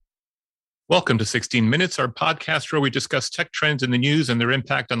Welcome to 16 Minutes, our podcast where we discuss tech trends in the news and their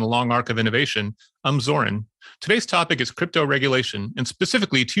impact on the long arc of innovation. I'm Zoran. Today's topic is crypto regulation, and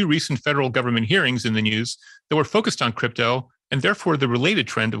specifically two recent federal government hearings in the news that were focused on crypto and therefore the related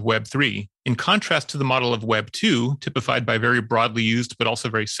trend of Web3. In contrast to the model of Web2, typified by very broadly used but also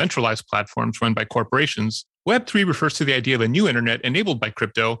very centralized platforms run by corporations, Web3 refers to the idea of a new internet enabled by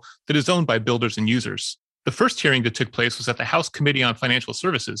crypto that is owned by builders and users. The first hearing that took place was at the House Committee on Financial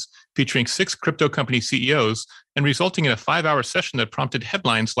Services, featuring 6 crypto company CEOs and resulting in a 5-hour session that prompted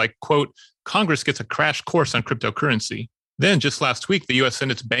headlines like, quote, Congress gets a crash course on cryptocurrency. Then, just last week, the U.S.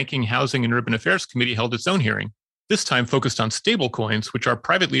 Senate's Banking, Housing, and Urban Affairs Committee held its own hearing, this time focused on stablecoins, which are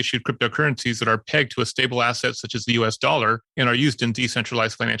privately issued cryptocurrencies that are pegged to a stable asset such as the U.S. dollar and are used in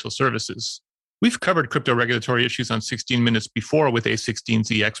decentralized financial services. We've covered crypto regulatory issues on 16 Minutes before with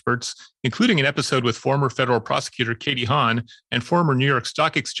A16Z experts, including an episode with former federal prosecutor Katie Haun and former New York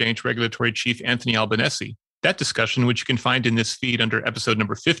Stock Exchange regulatory chief Anthony Albanese. That discussion, which you can find in this feed under episode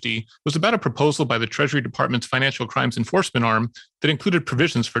number 50, was about a proposal by the Treasury Department's Financial Crimes Enforcement Arm that included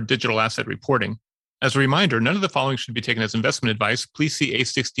provisions for digital asset reporting. As a reminder, none of the following should be taken as investment advice. Please see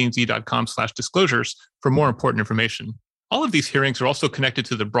a16z.com/disclosures for more important information. All of these hearings are also connected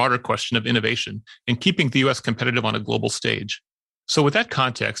to the broader question of innovation and keeping the U.S. competitive on a global stage. So with that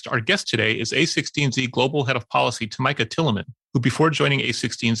context, our guest today is A16Z Global Head of Policy Tamika Tillemann, who before joining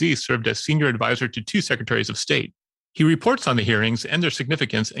A16Z served as Senior Advisor to 2 Secretaries of State. He reports on the hearings and their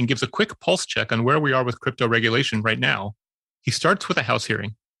significance and gives a quick pulse check on where we are with crypto regulation right now. He starts with a House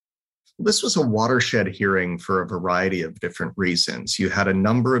hearing. This was a watershed hearing for a variety of different reasons. You had a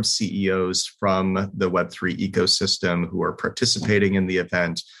number of CEOs from the Web3 ecosystem who are participating in the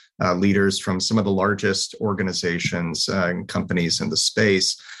event, leaders from some of the largest organizations and companies in the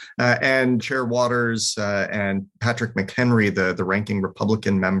space. And Chair Waters and Patrick McHenry, the ranking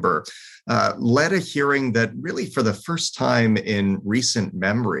Republican member, led a hearing that really for the first time in recent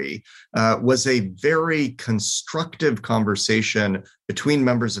memory was a very constructive conversation between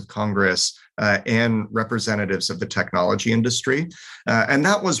members of Congress and representatives of the technology industry. And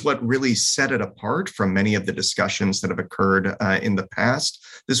that was what really set it apart from many of the discussions that have occurred in the past.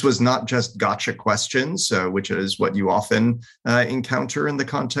 This was not just gotcha questions, which is what you often encounter in the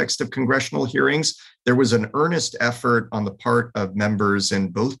context of congressional hearings. There was an earnest effort on the part of members in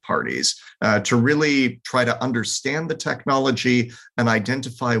both parties to really try to understand the technology and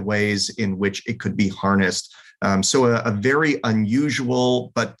identify ways in which it could be harnessed. So a very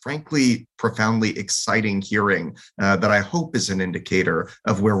unusual, but frankly, profoundly exciting hearing that I hope is an indicator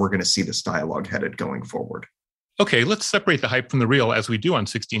of where we're going to see this dialogue headed going forward. Okay, let's separate the hype from the real as we do on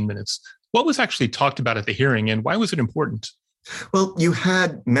 16 Minutes. What was actually talked about at the hearing and why was it important? Well, you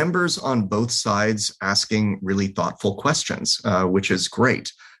had members on both sides asking really thoughtful questions, which is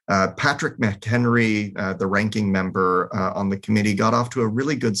great. Patrick McHenry, the ranking member on the committee, got off to a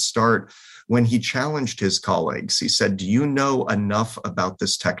really good start when he challenged his colleagues. He said, do you know enough about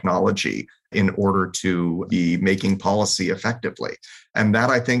this technology in order to be making policy effectively? And that,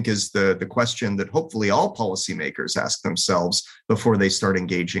 I think, is the question that hopefully all policymakers ask themselves before they start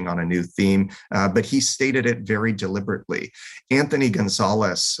engaging on a new theme. But he stated it very deliberately. Anthony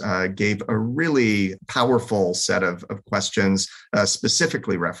Gonzalez gave a really powerful set of questions,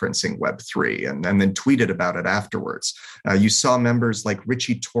 specifically referencing Web3, and then tweeted about it afterwards. You saw members like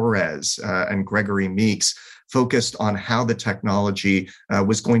Richie Torres and Gregory Meeks focused on how the technology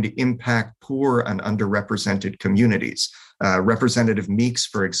was going to impact poor and underrepresented communities. Representative Meeks,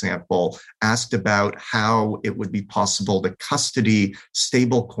 for example, asked about how it would be possible to custody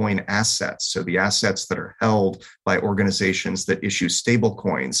stablecoin assets, so the assets that are held by organizations that issue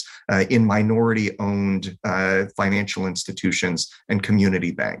stablecoins in minority-owned financial institutions and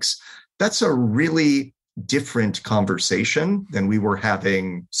community banks. That's a really different conversation than we were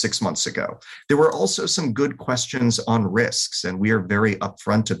having 6 months ago. There were also some good questions on risks, and we are very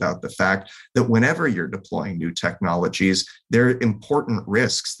upfront about the fact that whenever you're deploying new technologies, there are important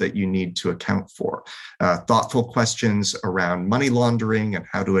risks that you need to account for. Thoughtful questions around money laundering and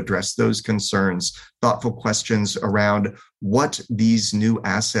how to address those concerns, thoughtful questions around what these new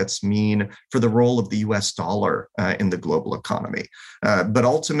assets mean for the role of the US dollar in the global economy. But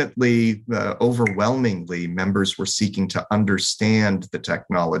ultimately, overwhelmingly, members were seeking to understand the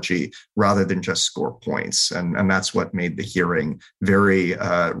technology rather than just score points. And that's what made the hearing very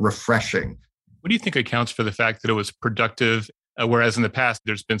refreshing. What do you think accounts for the fact that it was productive whereas in the past,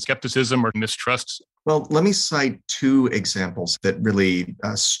 there's been skepticism or mistrust. Well, let me cite two examples that really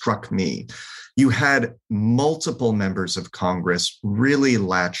struck me. You had multiple members of Congress really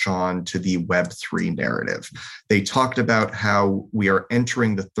latch on to the Web3 narrative. They talked about how we are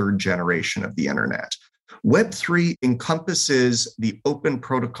entering the third generation of the internet. Web3 encompasses the open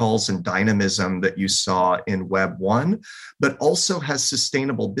protocols and dynamism that you saw in Web 1, but also has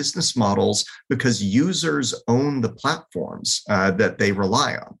sustainable business models because users own the platforms that they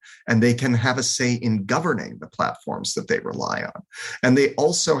rely on, and they can have a say in governing the platforms that they rely on. And they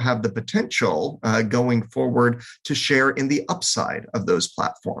also have the potential going forward to share in the upside of those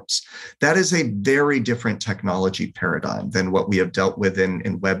platforms. That is a very different technology paradigm than what we have dealt with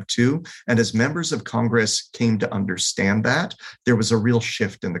in Web 2. And as members of Congress came to understand that, there was a real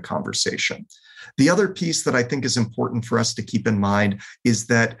shift in the conversation. The other piece that I think is important for us to keep in mind is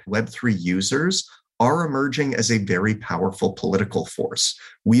that Web3 users are emerging as a very powerful political force.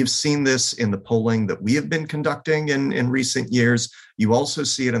 We have seen this in the polling that we have been conducting in recent years. You also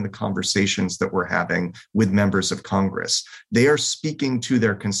see it in the conversations that we're having with members of Congress. They are speaking to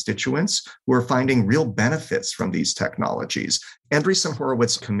their constituents who are finding real benefits from these technologies. Andreessen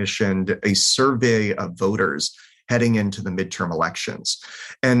Horowitz commissioned a survey of voters heading into the midterm elections.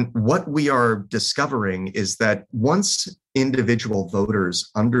 And what we are discovering is that once individual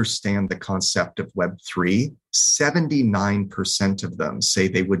voters understand the concept of Web3, 79% of them say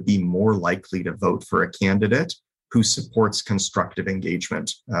they would be more likely to vote for a candidate who supports constructive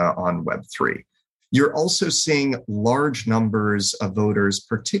engagement on Web3. You're also seeing large numbers of voters,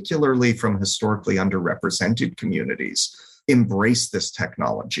 particularly from historically underrepresented communities, embrace this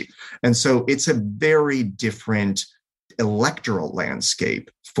technology. And so it's a very different electoral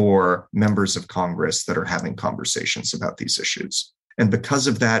landscape for members of Congress that are having conversations about these issues. And because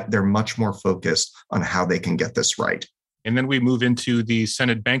of that, they're much more focused on how they can get this right. And then we move into the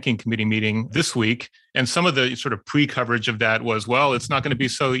Senate Banking Committee meeting this week. And some of the sort of pre-coverage of that was, well, it's not going to be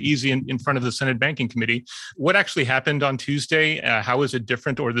so easy in front of the Senate Banking Committee. What actually happened on Tuesday? How is it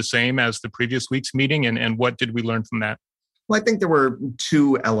different or the same as the previous week's meeting? And what did we learn from that? Well, I think there were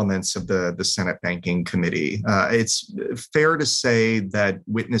two elements of the Senate Banking Committee. It's fair to say that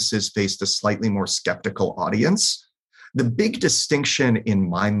witnesses faced a slightly more skeptical audience. The big distinction in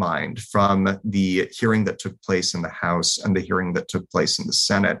my mind from the hearing that took place in the House and the hearing that took place in the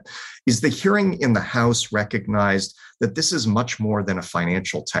Senate is the hearing in the House recognized that this is much more than a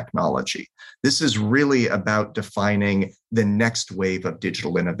financial technology. This is really about defining the next wave of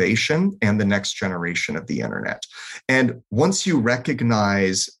digital innovation and the next generation of the internet. And once you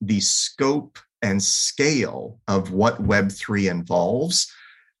recognize the scope and scale of what Web3 involves,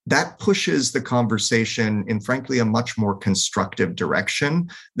 that pushes the conversation in, frankly, a much more constructive direction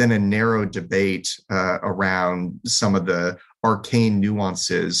than a narrow debate around some of the arcane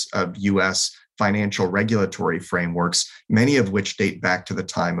nuances of U.S. financial regulatory frameworks, many of which date back to the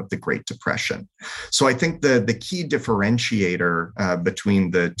time of the Great Depression. So I think the key differentiator between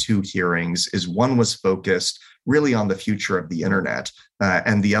the two hearings is one was focused really on the future of the internet,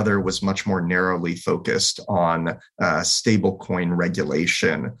 and the other was much more narrowly focused on stablecoin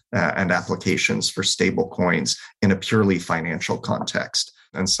regulation and applications for stablecoins in a purely financial context.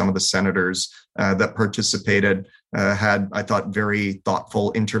 And some of the senators that participated had, I thought, very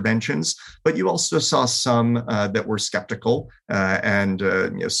thoughtful interventions. But you also saw some that were skeptical.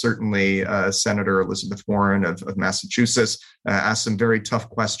 Certainly Senator Elizabeth Warren of Massachusetts asked some very tough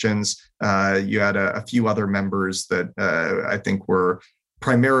questions. You had a few other members that I think were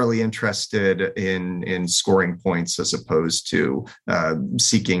primarily interested in scoring points as opposed to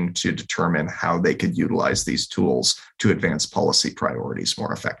seeking to determine how they could utilize these tools to advance policy priorities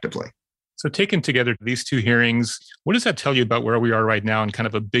more effectively. So taken together, these two hearings, what does that tell you about where we are right now in kind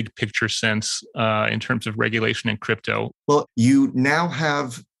of a big picture sense in terms of regulation in crypto? Well, you now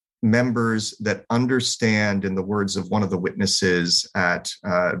have members that understand, in the words of one of the witnesses at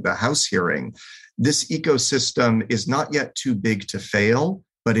the House hearing, this ecosystem is not yet too big to fail,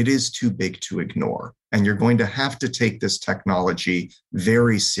 but it is too big to ignore. And you're going to have to take this technology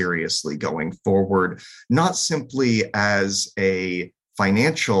very seriously going forward, not simply as a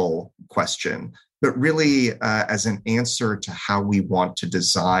financial question, but really as an answer to how we want to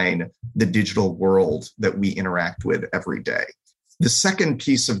design the digital world that we interact with every day. The second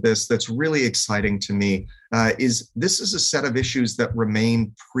piece of this that's really exciting to me is this is a set of issues that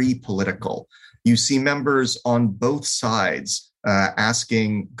remain pre-political. You see members on both sides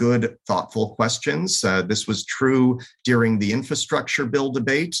asking good, thoughtful questions. This was true during the infrastructure bill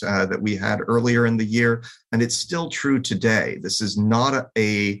debate that we had earlier in the year, and it's still true today. This is not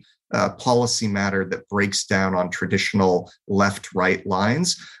a policy matter that breaks down on traditional left-right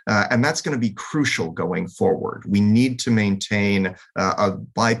lines. And that's going to be crucial going forward. We need to maintain a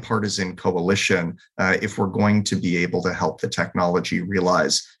bipartisan coalition if we're going to be able to help the technology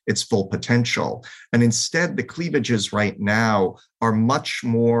realize its full potential. And instead, the cleavages right now are much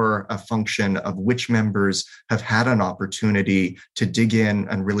more a function of which members have had an opportunity to dig in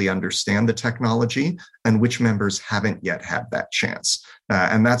and really understand the technology and which members haven't yet had that chance.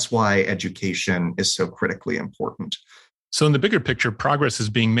 And that's why education is so critically important. So in the bigger picture, progress is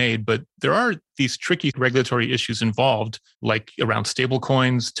being made, but there are these tricky regulatory issues involved, like around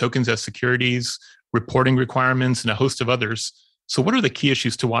stablecoins, tokens as securities, reporting requirements, and a host of others. So what are the key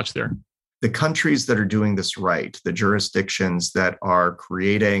issues to watch there? The countries that are doing this right, the jurisdictions that are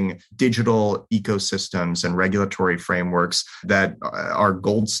creating digital ecosystems and regulatory frameworks that are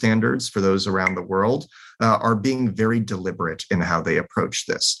gold standards for those around the world, are being very deliberate in how they approach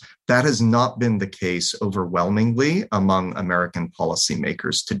this. That has not been the case overwhelmingly among American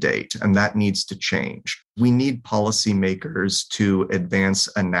policymakers to date, and that needs to change. We need policymakers to advance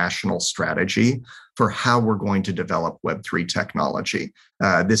a national strategy for how we're going to develop Web3 technology.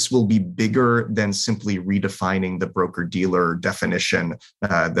 This will be bigger than simply redefining the broker-dealer definition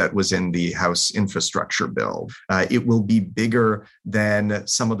that was in the House infrastructure bill. It will be bigger than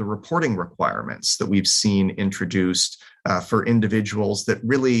some of the reporting requirements that we've seen introduced for individuals that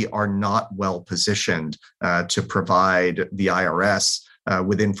really are not well positioned to provide the IRS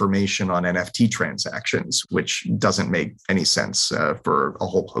with information on NFT transactions, which doesn't make any sense for a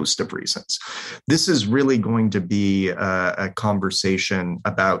whole host of reasons. This is really going to be a conversation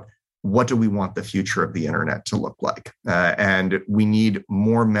about what do we want the future of the internet to look like? And we need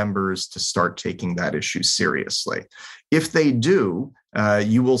more members to start taking that issue seriously. If they do,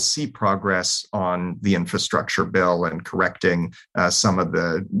 you will see progress on the infrastructure bill and correcting some of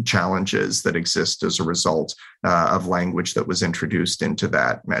the challenges that exist as a result of language that was introduced into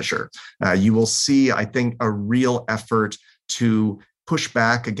that measure. You will see, I think, a real effort to push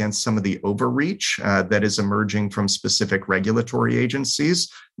back against some of the overreach that is emerging from specific regulatory agencies.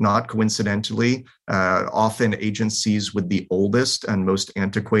 Not coincidentally, often agencies with the oldest and most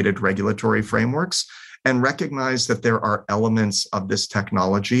antiquated regulatory frameworks, and recognize that there are elements of this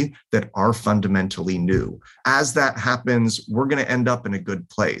technology that are fundamentally new. As that happens, we're going to end up in a good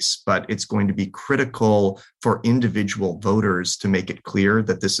place, but it's going to be critical for individual voters to make it clear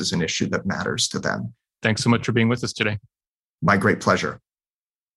that this is an issue that matters to them. Thanks so much for being with us today. My great pleasure.